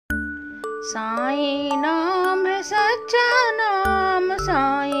साईं नाम है सच्चा नाम,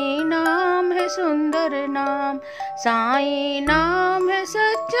 साईं नाम है सुंदर नाम, साईं नाम है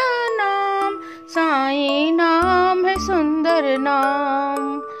सच्चा नाम, साईं नाम है सुंदर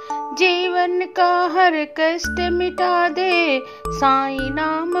नाम। जीवन का हर कष्ट मिटा दे, साईं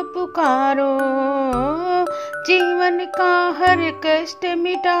नाम पुकारो। जीवन का हर कष्ट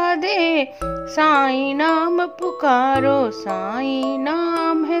मिटा दे, साईं नाम पुकारो। साईं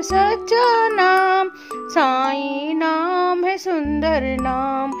नाम है सच्चा नाम, साईं नाम है सुंदर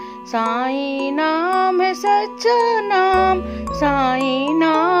नाम, साईं नाम है सच्चा नाम, साईं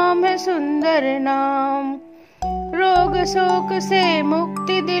नाम है सुंदर नाम। रोग शोक से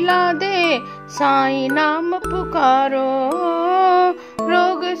मुक्ति दिला दे, साईं नाम पुकारो।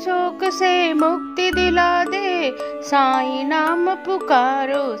 रोग शोक से मुक्ति दिला दे, साईं नाम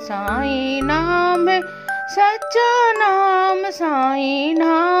पुकारो। साईं नाम है सच्चा नाम, साईं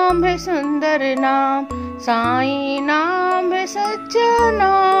नाम है सुंदर नाम, साईं नाम है सच्चा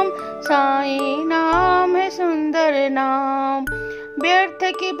नाम, साईं नाम है सुंदर नाम। व्यर्थ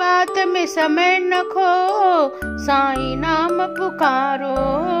की बात में समय न खो, साईं नाम पुकारो।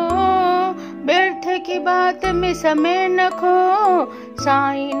 व्यर्थ की बात में समय न खो,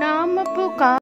 साईं नाम पुकारो।